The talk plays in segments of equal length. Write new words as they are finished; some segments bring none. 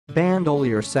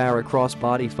Bandolier Sarah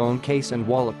Crossbody phone case and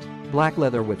wallet. Black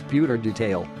leather with pewter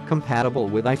detail, compatible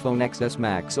with iPhone XS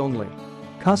Max only.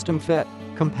 Custom fit,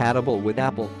 compatible with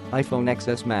Apple, iPhone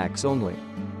XS Max only.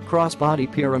 Crossbody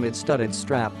pyramid studded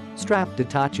strap. Strap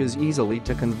detaches easily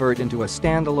to convert into a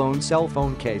standalone cell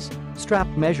phone case. Strap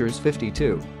measures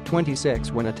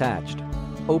 52/26 when attached.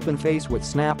 Open face with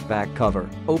snapback cover.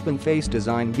 Open face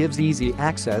design gives easy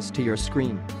access to your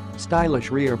screen. Stylish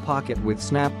rear pocket with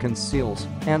snap conceals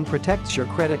and protects your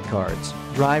credit cards,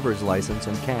 driver's license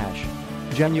and cash.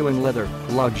 Genuine leather,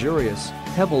 luxurious,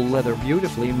 pebble leather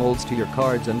beautifully molds to your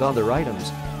cards and other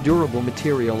items. Durable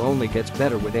material only gets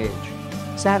better with age.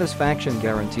 Satisfaction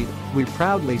guaranteed. We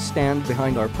proudly stand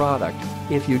behind our product.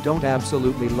 If you don't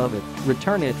absolutely love it,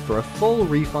 return it for a full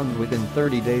refund within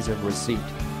 30 days of receipt.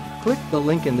 Click the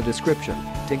link in the description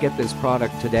to get this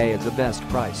product today at the best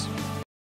price.